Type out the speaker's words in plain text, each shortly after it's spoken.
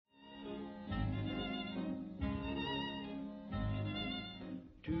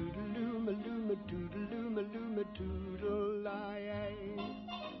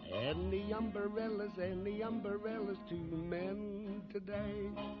Any umbrellas to men today.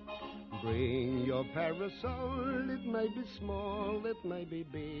 Bring your parasol, it may be small, it may be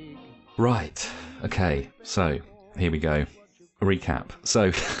big. Right, okay, so here we go. Recap.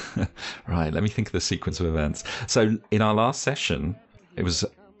 So, right, let me think of the sequence of events. So, in our last session, it was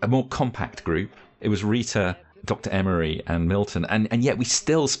a more compact group. It was Rita, Dr. Emery, and Milton, and yet we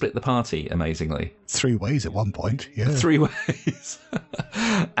still split the party, amazingly. 3 ways at one point, yeah. 3 ways.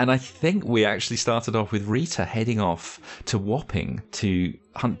 And I think we actually started off with Rita heading off to Wapping to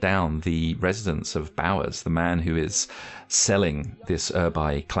hunt down the residence of Bowers, the man who is selling this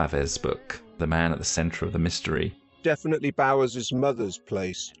Urbi Claves book, the man at the centre of the mystery. Definitely Bowers' mother's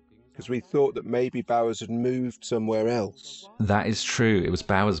place, because we thought that maybe Bowers had moved somewhere else. That is true. It was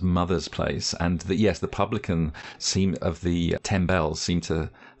Bowers' mother's place. And the publican of the 10 Bells seemed to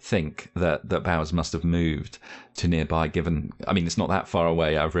think that Bowers must have moved to nearby, given, I mean, it's not that far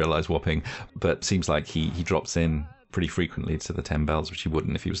away, I've realised, Wapping, but it seems like he drops in pretty frequently to the 10 Bells, which he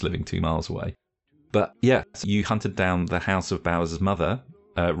wouldn't if he was living 2 miles away. But yeah, you hunted down the house of Bowers' mother.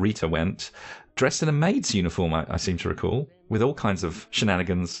 Rita went, dressed in a maid's uniform, I seem to recall, with all kinds of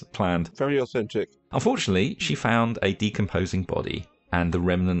shenanigans planned. Very authentic. Unfortunately, she found a decomposing body and the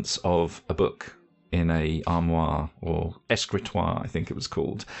remnants of a book in a armoire, or escritoire, I think it was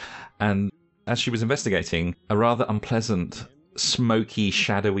called. And as she was investigating, a rather unpleasant, smoky,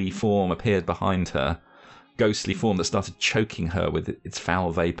 shadowy form appeared behind her, ghostly form that started choking her with its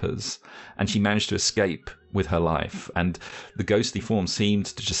foul vapours, and she managed to escape with her life, and the ghostly form seemed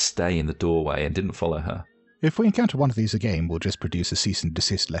to just stay in the doorway and didn't follow her. If we encounter one of these again, we'll just produce a cease and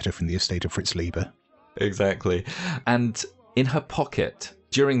desist letter from the estate of Fritz Lieber. Exactly. And in her pocket,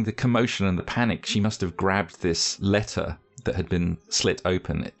 during the commotion and the panic, she must have grabbed this letter that had been slit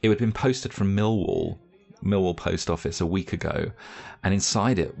open. It had been posted from Millwall Post Office a week ago, and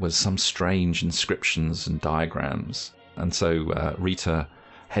inside it was some strange inscriptions and diagrams. And so Rita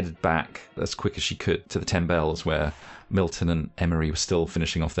headed back as quick as she could to the 10 Bells, where Milton and Emery were still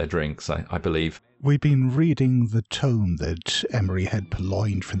finishing off their drinks, I believe. We've been reading the tome that Emery had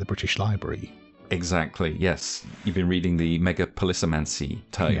purloined from the British Library. Exactly, yes. You've been reading the Megapolissomancy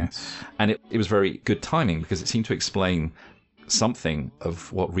tome. Yes. And it was very good timing, because it seemed to explain something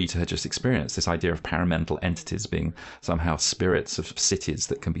of what Rita had just experienced, this idea of paramental entities being somehow spirits of cities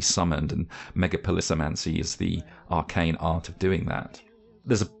that can be summoned, and Megapolissomancy is the arcane art of doing that.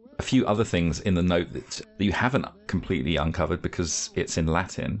 There's a few other things in the note that you haven't completely uncovered because it's in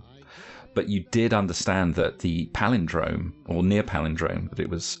Latin, but you did understand that the palindrome, or near palindrome, that it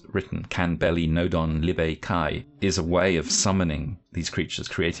was written, can belli nodon libe kai, is a way of summoning these creatures,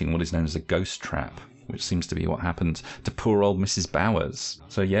 creating what is known as a ghost trap, which seems to be what happened to poor old Mrs. Bowers.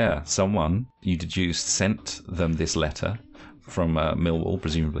 So yeah, someone, you deduced, sent them this letter from Millwall,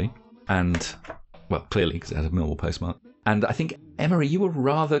 presumably, and, well, clearly, because it had a Millwall postmark. And I think, Emery, you were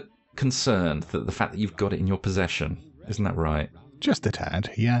rather concerned that the fact that you've got it in your possession. Isn't that right? Just a tad,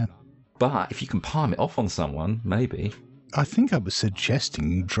 yeah. But if you can palm it off on someone, maybe. I think I was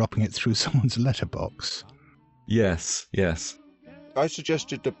suggesting dropping it through someone's letterbox. Yes. I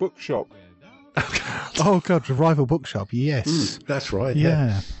suggested the bookshop. Oh, God, the rival bookshop, yes. That's right,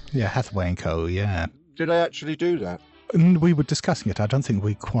 Yeah, Hathaway & Co., yeah. Did I actually do that? And we were discussing it. I don't think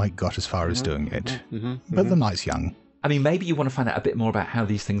we quite got as far as doing it. But the night's young. I mean, maybe you want to find out a bit more about how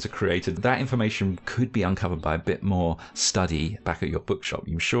these things are created. That information could be uncovered by a bit more study back at your bookshop.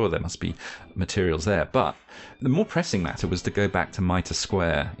 I'm sure there must be materials there. But the more pressing matter was to go back to Mitre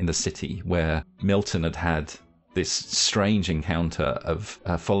Square in the city, where Milton had this strange encounter of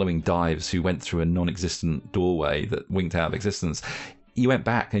following Dives, who went through a non-existent doorway that winked out of existence. You went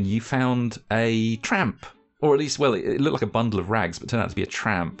back and you found a tramp. Or at least, well, it looked like a bundle of rags, but turned out to be a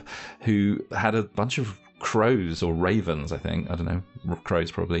tramp who had a bunch of crows or ravens, I think, I don't know,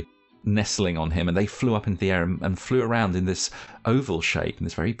 crows probably, nestling on him, and they flew up into the air and flew around in this oval shape, in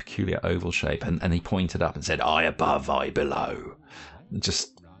this very peculiar oval shape, and he pointed up and said, "I above, I below."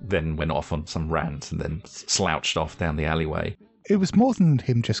 Just then went off on some rant and then slouched off down the alleyway. It was more than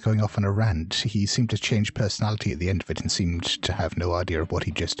him just going off on a rant. He seemed to change personality at the end of it and seemed to have no idea of what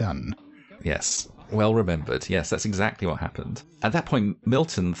he'd just done. Yes. Well remembered. Yes, that's exactly what happened. At that point,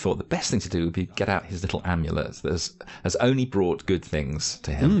 Milton thought the best thing to do would be get out his little amulet that has only brought good things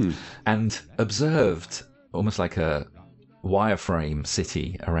to him, and observed almost like a wireframe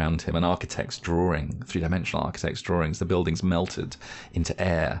city around him, an architect's drawing, three-dimensional architect's drawings. The buildings melted into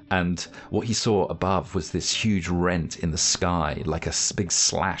air, and what he saw above was this huge rent in the sky, like a big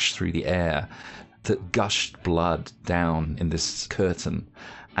slash through the air that gushed blood down in this curtain.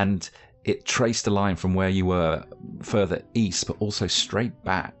 and it traced a line from where you were further east, but also straight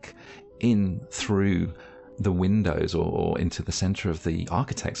back in through the windows or into the centre of the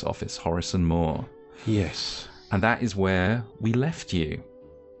architect's office, Horace and Moore. Yes. And that is where we left you.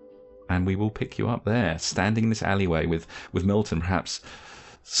 And we will pick you up there, standing in this alleyway with Milton perhaps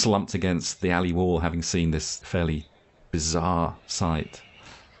slumped against the alley wall, having seen this fairly bizarre sight.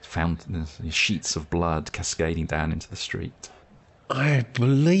 Found sheets of blood cascading down into the street. I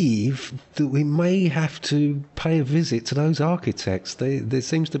believe that we may have to pay a visit to those architects. There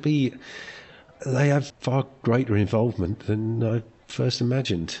seems to be... They have far greater involvement than I first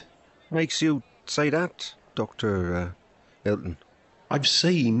imagined. Makes you say that, Dr. Milton? I've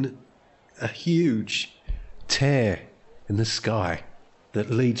seen a huge tear in the sky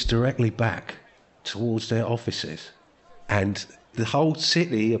that leads directly back towards their offices. And the whole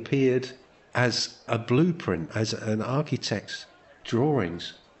city appeared as a blueprint, as an architect's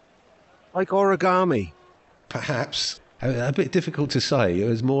drawings. Like origami. Perhaps. A bit difficult to say. It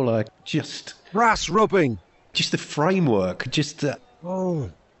was more like just... Brass rubbing. Just the framework. Just... Oh,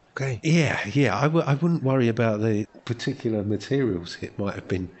 okay. Yeah. I wouldn't worry about the particular materials it might have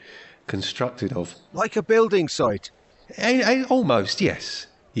been constructed of. Like a building site. Almost, yes.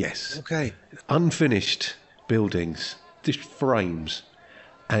 Okay. Unfinished buildings, just frames.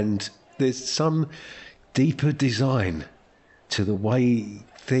 And there's some deeper design to the way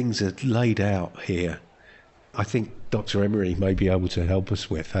things are laid out here. I think Dr. Emery may be able to help us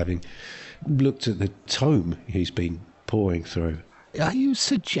with, having looked at the tome he's been poring through. Are you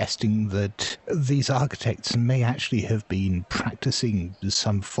suggesting that these architects may actually have been practicing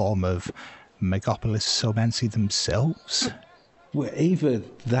some form of megalopolisomancy themselves? Well, either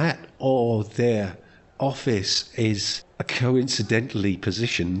that or their office is coincidentally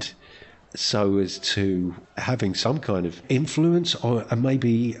positioned so as to having some kind of influence, or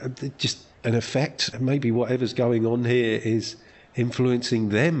maybe just an effect. Maybe whatever's going on here is influencing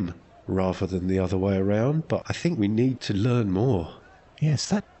them rather than the other way around. But I think we need to learn more. Yes,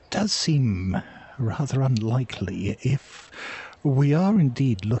 that does seem rather unlikely. If we are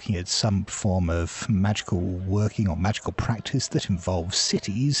indeed looking at some form of magical working or magical practice that involves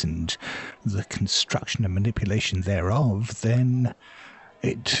cities and the construction and manipulation thereof, then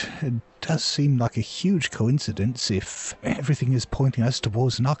it does seem like a huge coincidence if everything is pointing us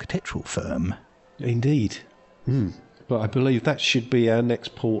towards an architectural firm. Indeed. But I believe that should be our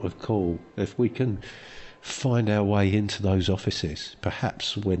next port of call. If we can find our way into those offices,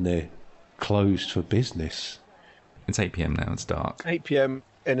 perhaps when they're closed for business. It's 8 p.m. now, it's dark. 8 p.m.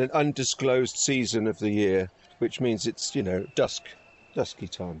 in an undisclosed season of the year, which means it's, dusky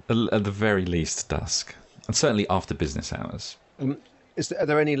time. At the very least, dusk. And certainly after business hours. Are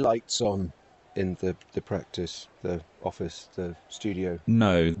there any lights on in the practice, the office, the studio?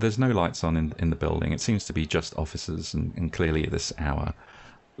 No, there's no lights on in the building. It seems to be just offices and clearly at this hour.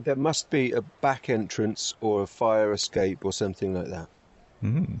 There must be a back entrance or a fire escape or something like that.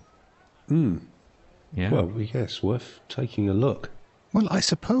 Yeah. Well, yes, worth taking a look. Well, I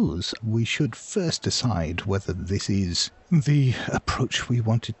suppose we should first decide whether this is the approach we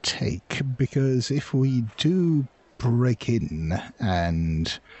want to take, because if we do break in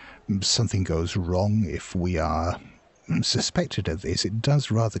and something goes wrong, if we are suspected of this, it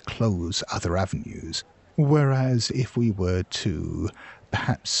does rather close other avenues. Whereas if we were to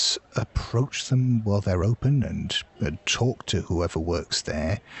perhaps approach them while they're open and talk to whoever works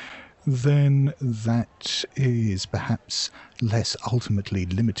there, then that is perhaps less ultimately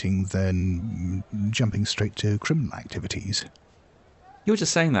limiting than jumping straight to criminal activities. You're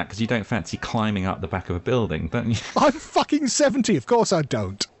just saying that because you don't fancy climbing up the back of a building, don't you? I'm fucking 70, of course I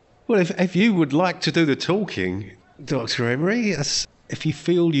don't. Well, if you would like to do the talking, Dr. Emery, if you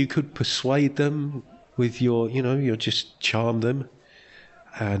feel you could persuade them with you'll just charm them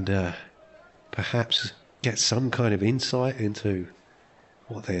and perhaps get some kind of insight into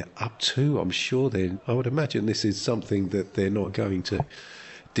what they're up to. I'm sure I would imagine this is something that they're not going to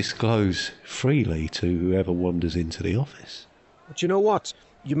disclose freely to whoever wanders into the office. But you know what?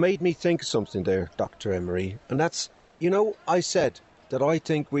 You made me think of something there, Dr. Emery, and that's, I said that I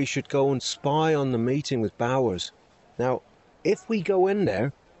think we should go and spy on the meeting with Bowers. Now, if we go in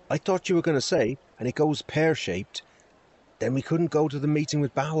there, I thought you were going to say, and it goes pear-shaped, then we couldn't go to the meeting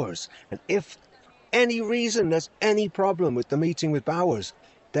with Bowers. And if any reason there's any problem with the meeting with Bowers,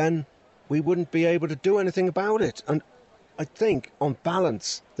 then we wouldn't be able to do anything about it. And I think, on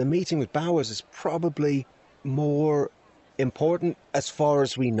balance, the meeting with Bowers is probably more important as far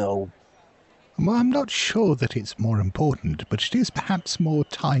as we know. Well, I'm not sure that it's more important, but it is perhaps more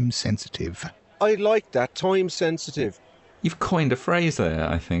time-sensitive. I like that, time-sensitive. You've coined a phrase there,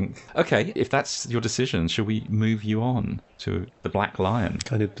 I think. Okay, if that's your decision, shall we move you on to the Black Lion?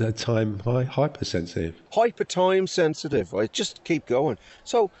 Kind of hypersensitive. Hyper time sensitive. I just keep going.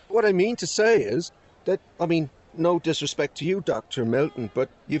 So what I mean to say is that, I mean, no disrespect to you, Dr. Milton, but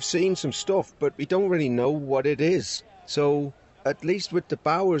you've seen some stuff, but we don't really know what it is. So at least with the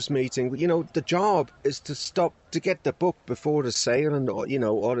Bowers meeting, you know, the job is to get the book before the sale and, you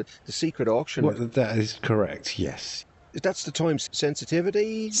know, or the secret auction. Well, that is correct, yes. That's the time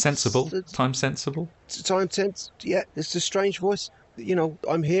sensitivity. Sensible? Time sensible? Yeah, it's a strange voice. You know,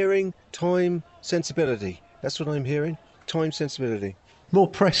 I'm hearing time sensibility. That's what I'm hearing. Time sensibility. More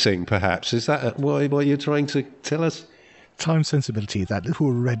pressing, perhaps. Is that what you're trying to tell us? Time sensibility, that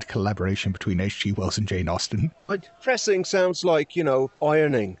little red collaboration between H.G. Wells and Jane Austen. Pressing sounds like, you know,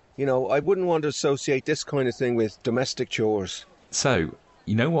 ironing. You know, I wouldn't want to associate this kind of thing with domestic chores. So,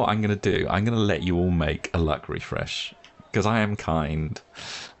 you know what I'm going to do? I'm going to let you all make a luck refresh. Because I am kind.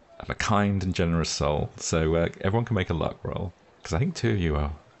 I'm a kind and generous soul. So everyone can make a luck roll. Because I think two of you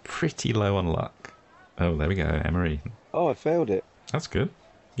are pretty low on luck. Oh, there we go, Emery. Oh, I failed it. That's good.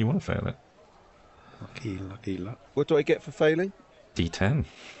 You want to fail it. Lucky luck. What do I get for failing? D10.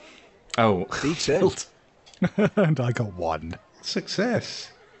 Oh. D10? And I got 1.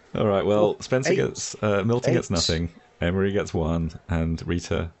 Success. All right, well, Spencer 8. gets... Milton gets 8. nothing. Emery gets 1. And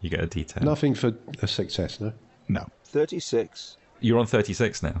Rita, you get a D10. Nothing for a success, no? No. 36. You're on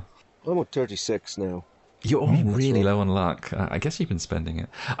 36 now. I'm on 36 now. You're that's really right. low on luck. I guess you've been spending it.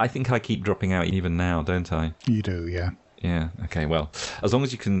 I think I keep dropping out even now, don't I? You do, yeah. Yeah, okay, well, as long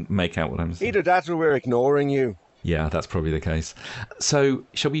as you can make out what I'm saying. Either that or we're ignoring you. Yeah, that's probably the case. So,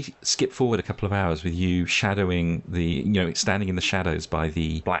 shall we skip forward a couple of hours with you shadowing standing in the shadows by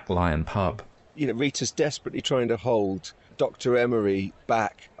the Black Lion pub? You know, Rita's desperately trying to hold Dr. Emery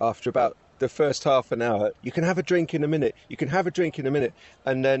back after about the first half an hour. You can have a drink in a minute. You can have a drink in a minute.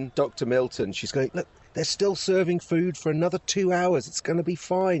 And then Dr. Milton, she's going, look, they're still serving food for another 2 hours. It's going to be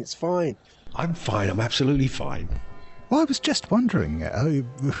fine. It's fine. I'm fine. I'm absolutely fine. Well, I was just wondering,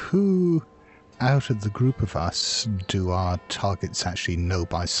 who out of the group of us do our targets actually know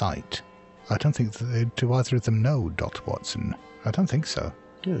by sight? I don't think do either of them know Dr. Watson. I don't think so.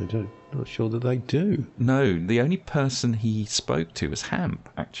 No, not sure that they do. No, the only person he spoke to was Hamp,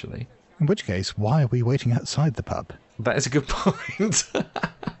 actually. In which case, why are we waiting outside the pub? That is a good point.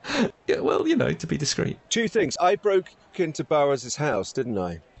 Yeah, well, to be discreet. 2 things. I broke into Bowers' house, didn't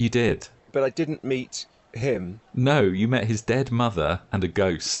I? You did. But I didn't meet him. No, you met his dead mother and a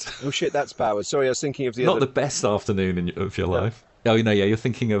ghost. Oh, shit, that's Bowers. Sorry, I was thinking of the Not other... the best afternoon of your life. Oh, no, yeah, you're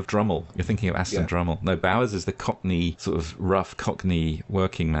thinking of Drummle. You're thinking of Aston Yeah. Drummle. No, Bowers is the Cockney, sort of rough Cockney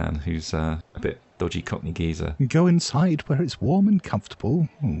working man who's a bit dodgy Cockney geezer. Go inside where it's warm and comfortable.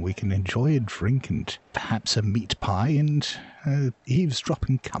 We can enjoy a drink and perhaps a meat pie and eavesdrop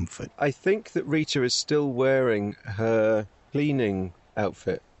in comfort. I think that Rita is still wearing her cleaning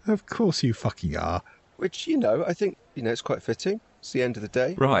outfit, Of course you fucking are. which, I think, it's quite fitting. It's the end of the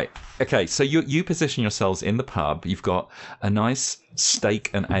day. Right. Okay, so you position yourselves in the pub. You've got a nice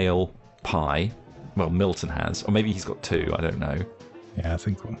steak and ale pie. Well, Milton has. Or maybe he's got 2, I don't know. Yeah, I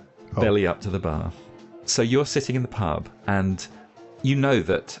think... Belly up to the bar. So you're sitting in the pub, and you know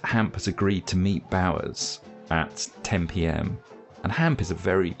that Hamp has agreed to meet Bowers at 10 p.m. And Hamp is a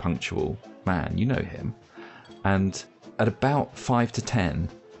very punctual man. You know him. And at about 5 to 10,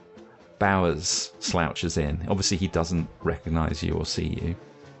 Bowers slouches in. Obviously, he doesn't recognise you or see you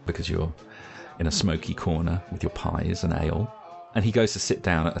because you're in a smoky corner with your pies and ale. And he goes to sit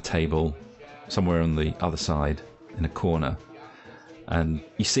down at a table somewhere on the other side in a corner. And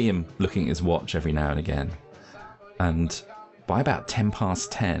you see him looking at his watch every now and again. And by about 10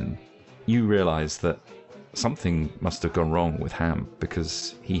 past 10, you realise that something must have gone wrong with Hamp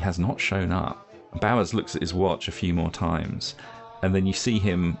because he has not shown up. Bowers looks at his watch a few more times, and then you see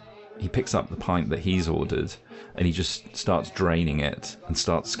him, he picks up the pint that he's ordered, and he just starts draining it and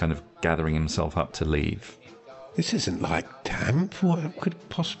starts kind of gathering himself up to leave. This isn't like Hamp. What could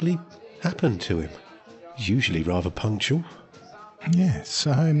possibly happen to him? He's usually rather punctual. Yes,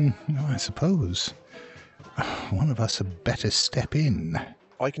 I suppose one of us had better step in.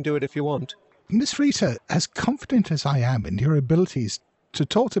 I can do it if you want. Miss Rita, as confident as I am in your abilities to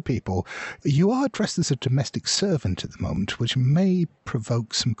talk to people, you are dressed as a domestic servant at the moment, which may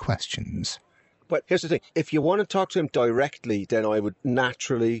provoke some questions. But here's the thing. If you want to talk to him directly, then I would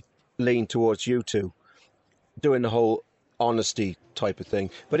naturally lean towards you two, doing the whole honesty type of thing.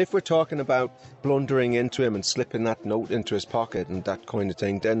 But if we're talking about blundering into him and slipping that note into his pocket and that kind of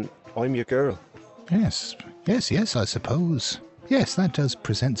thing, then I'm your girl. Yes, I suppose. Yes, that does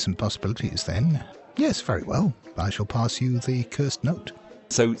present some possibilities then. Yes, very well. I shall pass you the cursed note.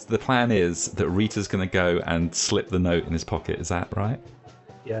 So the plan is that Rita's going to go and slip the note in his pocket. Is that right?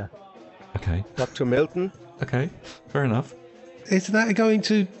 Yeah. Okay. Dr. Milton? Okay. Fair enough. Is that going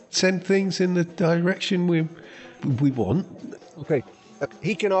to send things in the direction we want? Okay.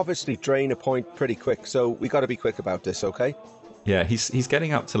 He can obviously drain a point pretty quick, so we got to be quick about this, okay? Yeah, he's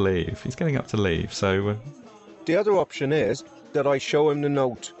getting up to leave. He's getting up to leave. So The other option is that I show him the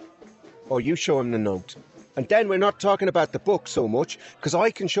note, or you show him the note. And then we're not talking about the book so much, because I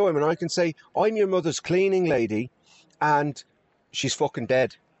can show him and I can say, I'm your mother's cleaning lady, and she's fucking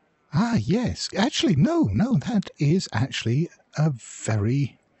dead. Ah, yes. Actually, no, that is actually a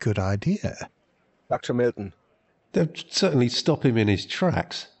very good idea. Dr. Milton. They'd certainly stop him in his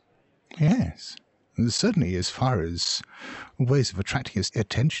tracks. Yes. Certainly, as far as ways of attracting his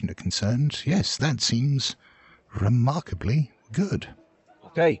attention are concerned, yes, that seems remarkably good.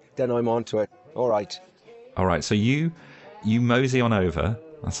 Okay, then I'm on to it. All right. all right. So you mosey on over.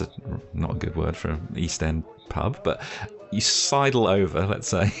 That's not a good word for an East End pub, but you sidle over, let's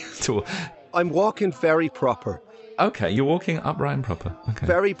say, to. I'm walking very proper. Okay, you're walking upright and proper. Okay.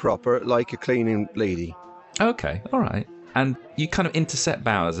 Very proper, like a cleaning lady. Okay, all right. And you kind of intercept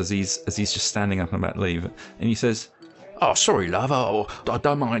Bowers as he's just standing up and about to leave, and he says, "Oh, sorry, love. I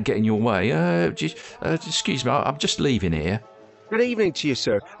don't mind getting your way. Excuse me, I'm just leaving here." Good evening to you,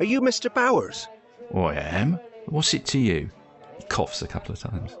 sir. Are you Mr. Bowers? I am. What's it to you? He coughs a couple of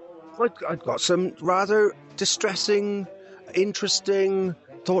times. I've got some rather distressing, interesting,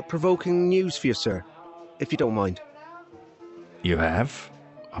 thought-provoking news for you, sir, if you don't mind. You have?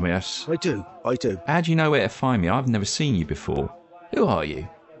 I mean, that's... I do. How do you know where to find me? I've never seen you before. Who are you?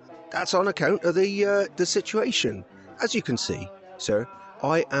 That's on account of the situation. As you can see, sir,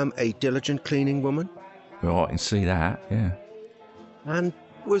 I am a diligent cleaning woman. Well, I can see that, yeah. And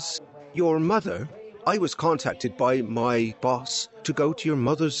was your mother... I was contacted by my boss to go to your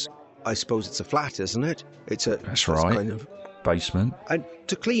mother's... I suppose it's a flat, isn't it? It's a... That's right. Kind of, basement. and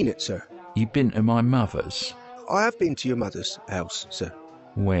to clean it, sir. You've been to my mother's? I have been to your mother's house, sir.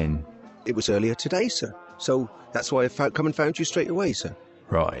 When? It was earlier today, sir. So that's why I come and found you straight away, sir.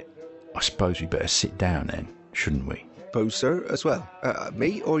 Right. I suppose we better sit down then, shouldn't we? Suppose, sir, as well.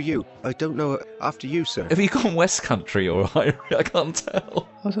 Me or you? I don't know. After you, sir. Have you gone West Country or I can't tell.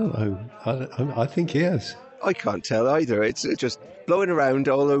 I don't know. I think he has. I can't tell either. It's just blowing around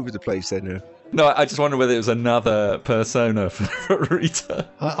all over the place there now. No, I just wonder whether it was another persona for Rita.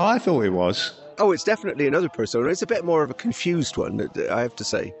 I thought it was. Oh, it's definitely another persona. It's a bit more of a confused one, I have to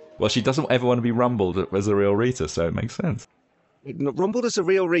say. Well, she doesn't ever want to be rumbled as a real Rita, so it makes sense. Rumbled as a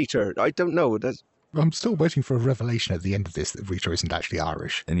real Rita? I don't know. I'm still waiting for a revelation at the end of this that Rita isn't actually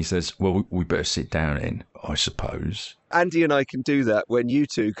Irish. And he says, well, we better sit down in, I suppose. Andy and I can do that when you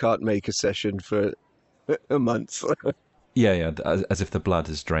two can't make a session for a month. Yeah, as if the blood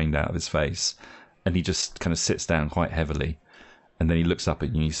has drained out of his face. And he just kind of sits down quite heavily. And then he looks up at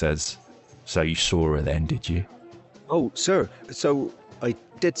you and he says, "So you saw her then, did you?" Oh, sir. So I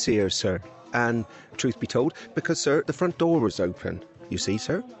did see her, sir. And truth be told, because, sir, the front door was open. You see,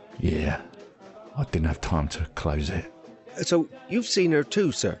 sir? Yeah. I didn't have time to close it. So you've seen her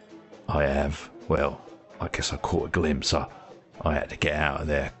too, sir? I have. Well, I guess I caught a glimpse. I had to get out of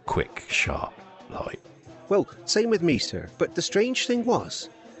there quick, sharp, like. Well, same with me, sir. But the strange thing was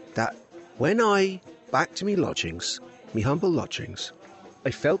that when I back to me lodgings, me humble lodgings,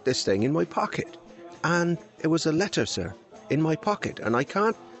 I felt this thing in my pocket. And it was a letter, sir, in my pocket. And I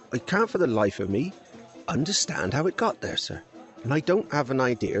can't for the life of me understand how it got there, sir. And I don't have an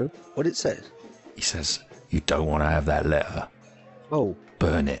idea what it says. He says, "You don't want to have that letter. Oh.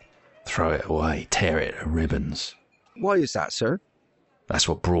 Burn it. Throw it away. Tear it to ribbons." Why is that, sir? That's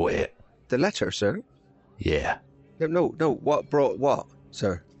what brought it. The letter, sir? Yeah. No, what brought what,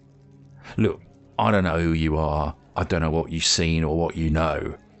 sir? Look, I don't know who you are. I don't know what you've seen or what you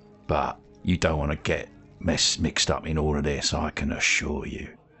know. But you don't want to get mixed up in all of this, I can assure you.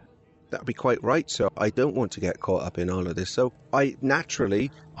 That'd be quite right, sir. I don't want to get caught up in all of this, so I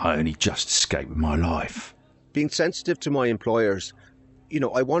only just escaped with my life. Being sensitive to my employers,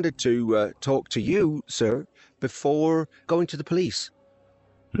 I wanted to talk to you, sir, before going to the police.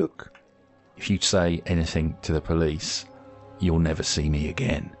 Look, if you say anything to the police, you'll never see me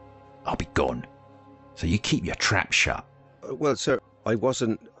again. I'll be gone. So you keep your trap shut. Well, sir, I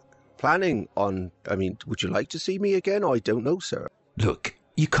wasn't planning on... would you like to see me again? I don't know, sir. Look,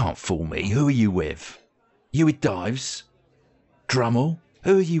 you can't fool me. Who are you with? You with Dives? Drummle?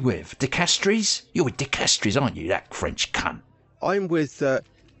 Who are you with? De Castries? You're with De Castries, aren't you, that French cunt? I'm with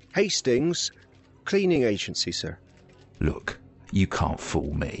Hastings Cleaning Agency, sir. Look, you can't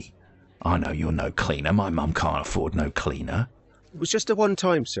fool me. I know you're no cleaner. My mum can't afford no cleaner. It was just a one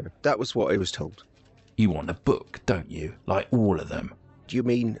time, sir. That was what I was told. You want a book, don't you? Like all of them. Do you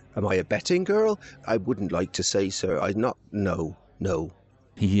mean, am I a betting girl? I wouldn't like to say, sir. No.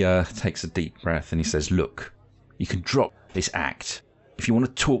 He takes a deep breath and he says, look, you can drop this act. If you want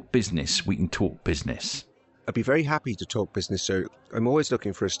to talk business, we can talk business. I'd be very happy to talk business, sir. I'm always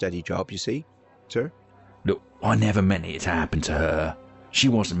looking for a steady job, you see, sir. Look, I never meant it to happen to her. She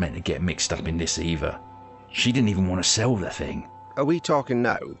wasn't meant to get mixed up in this either. She didn't even want to sell the thing. Are we talking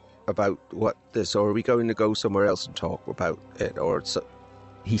now about what this, or are we going to go somewhere else and talk about it, or so?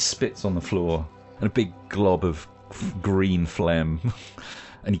 He spits on the floor, and a big glob of green phlegm,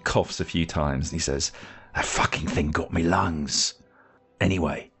 and he coughs a few times, and he says, that fucking thing got me lungs.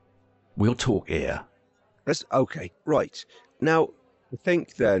 Anyway, we'll talk here. That's okay, right. Now, I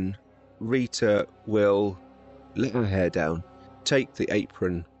think then Rita will let her hair down, take the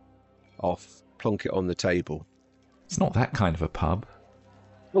apron off, plonk it on the table. It's not that kind of a pub.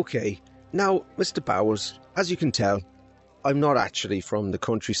 Okay, now, Mr. Bowers, as you can tell, I'm not actually from the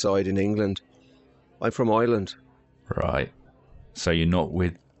countryside in England. I'm from Ireland. Right. So you're not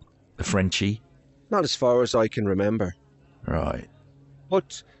with the Frenchie? Not as far as I can remember. Right.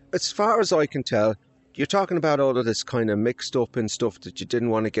 But as far as I can tell, you're talking about all of this kind of mixed up in stuff that you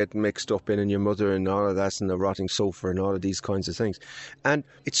didn't want to get mixed up in, and your mother and all of that, and the rotting sofa and all of these kinds of things. And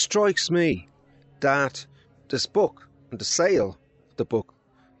it strikes me that this book, and the sale of the book,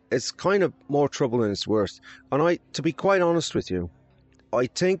 is kind of more trouble than it's worth. And to be quite honest with you, I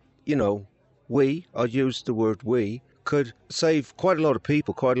think, I'll use the word we, could save quite a lot of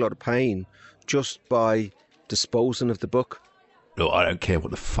people, quite a lot of pain, just by disposing of the book. Look, I don't care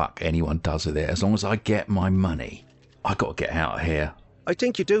what the fuck anyone does with it. As long as I get my money, I got to get out of here. I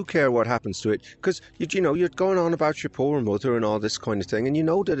think you do care what happens to it, because, you're going on about your poor mother and all this kind of thing, and you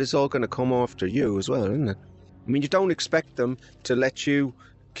know that it's all going to come after you as well, isn't it? I mean, you don't expect them to let you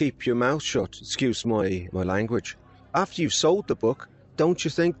keep your mouth shut, excuse my language. After you've sold the book, don't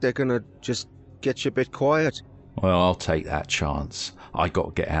you think they're going to just get you a bit quiet? Well, I'll take that chance. I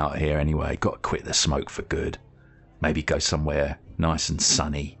got to get out of here anyway. Got to quit the smoke for good. Maybe go somewhere nice and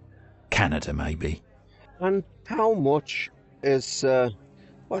sunny. Canada, maybe. And how much is,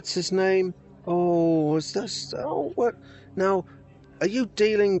 what's his name? Oh, is this, what? Now, are you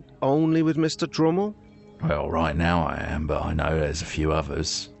dealing only with Mr. Drummle? Well, right now I am, but I know there's a few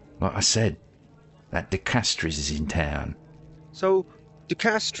others. Like I said, that De Castries is in town. So, De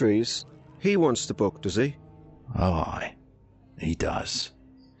Castries, he wants the book, does he? Oh, aye. He does.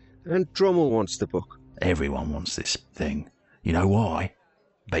 And Drummle wants the book. Everyone wants this thing. You know why?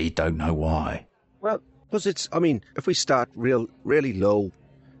 But you don't know why. Well, because if we start really low,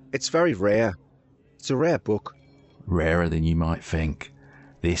 it's very rare. It's a rare book. Rarer than you might think.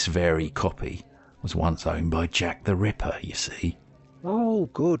 This very copy was once owned by Jack the Ripper, you see. Oh,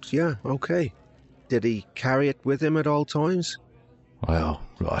 good, yeah, okay. Did he carry it with him at all times? Well,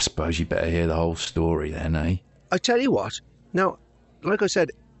 I suppose you better hear the whole story then, eh? I tell you what, now, like I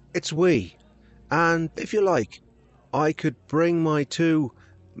said, it's we. And if you like, I could bring my two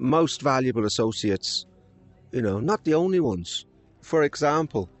most valuable associates, not the only ones. For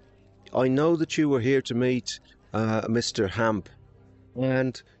example, I know that you were here to meet Mr. Hamp,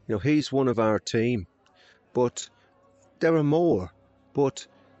 and, he's one of our team. But there are more. But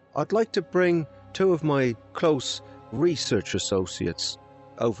I'd like to bring two of my close research associates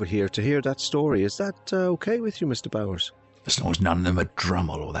over here to hear that story. Is that okay with you, Mr. Bowers? As long as none of them are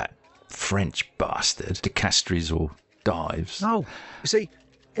Drummle or that French bastard, De Castries or Dives. No. You see,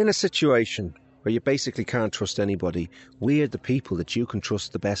 in a situation where you basically can't trust anybody, we're the people that you can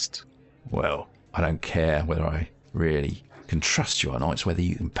trust the best. Well, I don't care whether I really can trust you or not. It's whether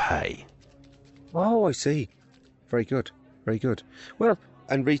you can pay. Oh, I see. Very good. Very good. Well,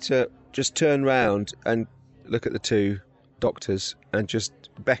 and Rita just turn round and look at the two doctors and just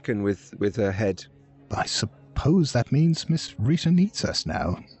beckon with her head. I suppose that means Miss Rita needs us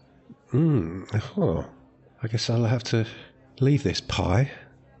now. Oh, I guess I'll have to leave this pie.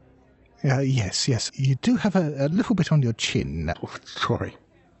 Yes. You do have a little bit on your chin. Oh, sorry.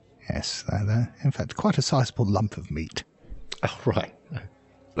 Yes, in fact, quite a sizable lump of meat. Oh, right.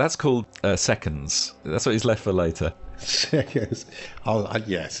 That's called seconds. That's what he's left for later. Seconds.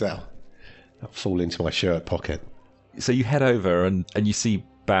 Yes, that'll fall into my shirt pocket. So you head over and you see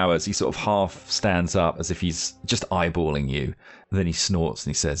Bowers. He sort of half stands up as if he's just eyeballing you. And then he snorts and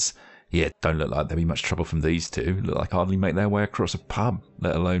he says, yeah, don't look like there'll be much trouble from these two. Look like hardly make their way across a pub,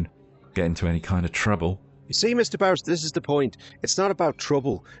 let alone get into any kind of trouble. You see, Mr. Bowers, this is the point. It's not about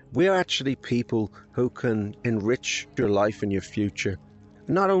trouble. We're actually people who can enrich your life and your future.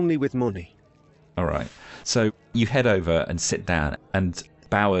 not only with money. All right. So you head over and sit down, and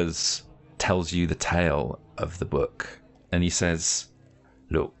Bowers tells you the tale of the book. And he says,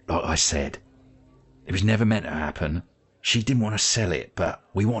 "Look, like I said, it was never meant to happen. She didn't want to sell it, but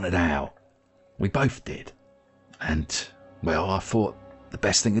we wanted out. We both did. And, well, I thought the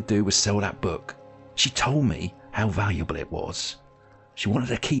best thing to do was sell that book. She told me how valuable it was. She wanted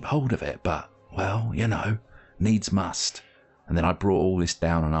to keep hold of it, but, well, you know, needs must. And then I brought all this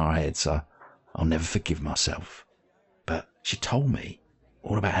down on our heads. I'll never forgive myself. But she told me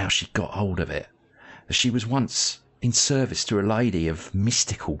all about how she got hold of it. She was once in service to a lady of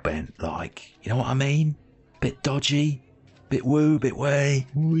mystical bent, like, you know what I mean? Bit dodgy, bit woo, bit way."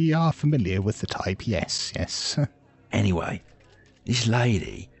 We are familiar with the type, yes. Anyway, this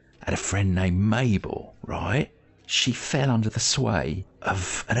lady had a friend named Mabel, right? She fell under the sway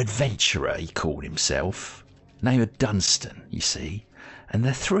of an adventurer, he called himself, named Dunstan, you see. And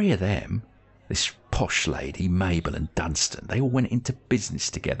the three of them, this posh lady, Mabel and Dunstan, they all went into business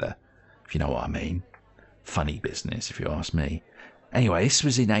together, if you know what I mean. Funny business, if you ask me. Anyway, this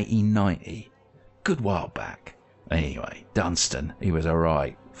was in 1890. Good while back. Anyway, Dunstan, he was a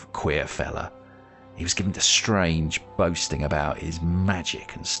right queer fella. He was given to strange boasting about his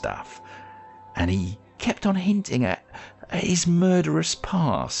magic and stuff. And he kept on hinting at his murderous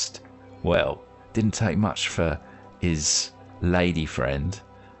past. Well, didn't take much for his lady friend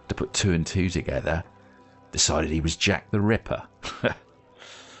to put two and two together. Decided he was Jack the Ripper.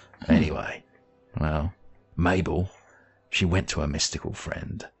 Anyway, well, Mabel, she went to her mystical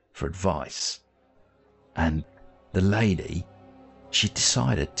friend for advice. And the lady, she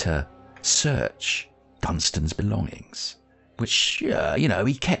decided to search Dunstan's belongings, which, you know,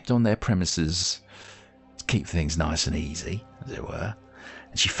 he kept on their premises to keep things nice and easy, as it were.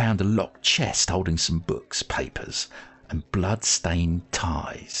 And she found a locked chest holding some books, papers, and blood-stained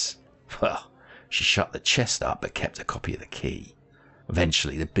ties. Well, she shut the chest up but kept a copy of the key.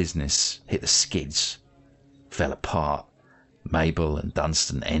 Eventually, the business hit the skids, fell apart. Mabel and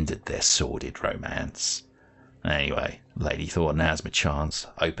Dunstan ended their sordid romance. Anyway, the lady thought, now's my chance.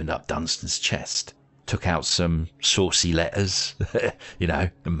 Opened up Dunstan's chest, took out some saucy letters, you know,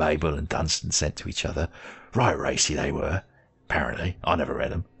 and Mabel and Dunstan sent to each other. Right racy they were, apparently. I never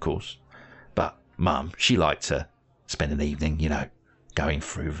read them, of course. But Mum, she liked to spend an evening, you know, going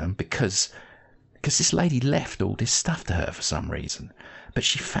through them because this lady left all this stuff to her for some reason. But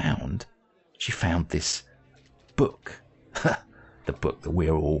she found this book, the book that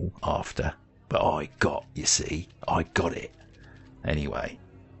we're all after. But I got it. Anyway,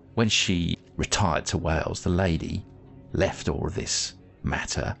 when she retired to Wales, the lady left all of this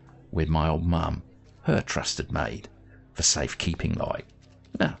matter with my old mum, her trusted maid, for safekeeping, like,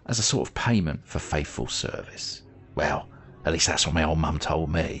 as a sort of payment for faithful service. Well, at least that's what my old mum told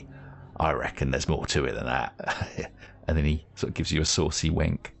me. I reckon there's more to it than that. And then he sort of gives you a saucy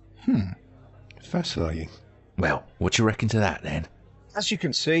wink. Fascinating. Well, what do you reckon to that, then? As you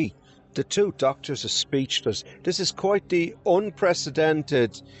can see, the two doctors are speechless. This is quite the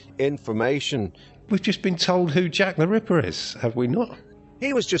unprecedented information. We've just been told who Jack the Ripper is, have we not?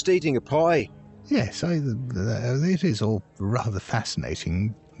 He was just eating a pie. Yes, it is all rather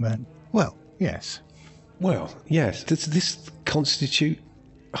fascinating, but, well, yes. Well, yes. Does this constitute...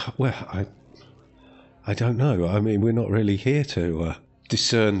 Well, I don't know. I mean, we're not really here to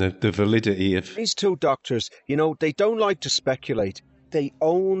discern the validity of... These two doctors, you know, they don't like to speculate. They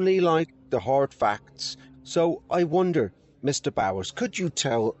only like the hard facts. So I wonder, Mr. Bowers, could you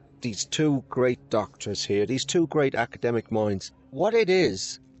tell these two great doctors here, these two great academic minds, what it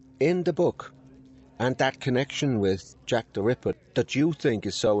is in the book and that connection with Jack the Ripper that you think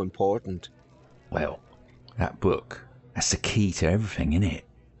is so important? Well, that book, that's the key to everything, isn't it?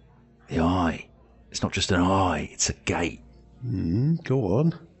 The eye. It's not just an eye, it's a gate. Go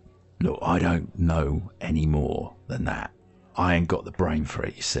on. Look, I don't know any more than that. I ain't got the brain for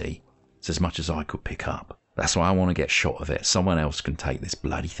it, you see. It's as much as I could pick up. That's why I want to get shot of it. Someone else can take this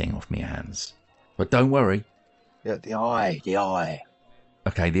bloody thing off me hands. But don't worry. Yeah, the eye.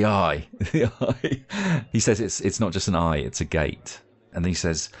 Okay, the eye. The eye. He says it's not just an eye, it's a gate. And then he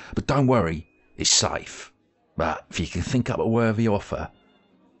says, but don't worry, it's safe. But if you can think up a worthy offer,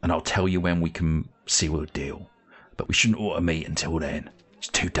 and I'll tell you when we can seal the deal. But we shouldn't ought to meet until then. It's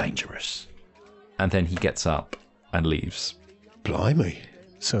too dangerous. And then he gets up and leaves. Blimey.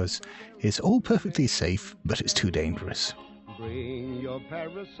 So it's all perfectly safe, but it's too dangerous. Bring your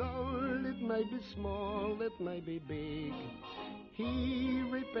parasol, it may be small, it may be big. He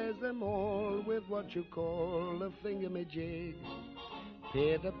repairs them all with what you call a thingamajig.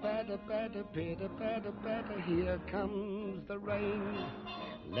 Pitter-patter, patter, pitter-patter, patter, here comes the rain.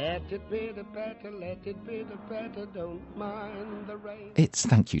 Let it pitter-patter, let it pitter-patter, don't mind the rain. It's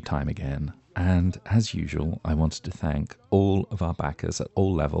thank you time again. And as usual, I wanted to thank all of our backers at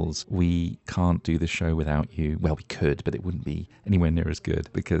all levels. We can't do the show without you. Well, we could, but it wouldn't be anywhere near as good,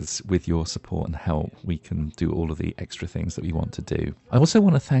 because with your support and help, we can do all of the extra things that we want to do. I also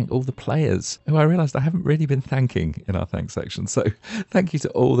want to thank all the players, who I realised I haven't really been thanking in our thanks section. So thank you to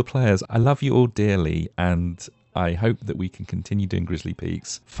all the players. I love you all dearly, and I hope that we can continue doing Grizzly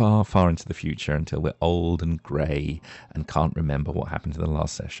Peaks far, far into the future until we're old and grey and can't remember what happened in the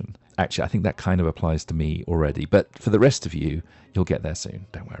last session. Actually, I think that kind of applies to me already, but for the rest of you, you'll get there soon,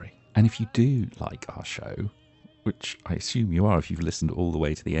 don't worry. And if you do like our show, which I assume you are if you've listened all the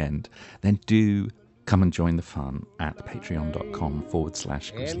way to the end, then do come and join the fun at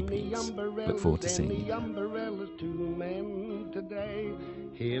patreon.com/grizzlypeaks. Look forward to seeing you. Umbrellas, two men today.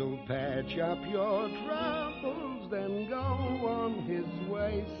 He'll patch up your troubles, then go on his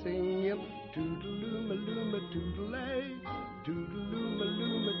way singing toodaloo-ma-loo-ma, toodalay,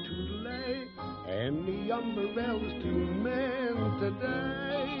 toodaloo-ma-loo-ma, toodalay. And the umbrellas, two men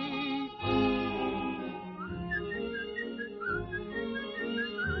today.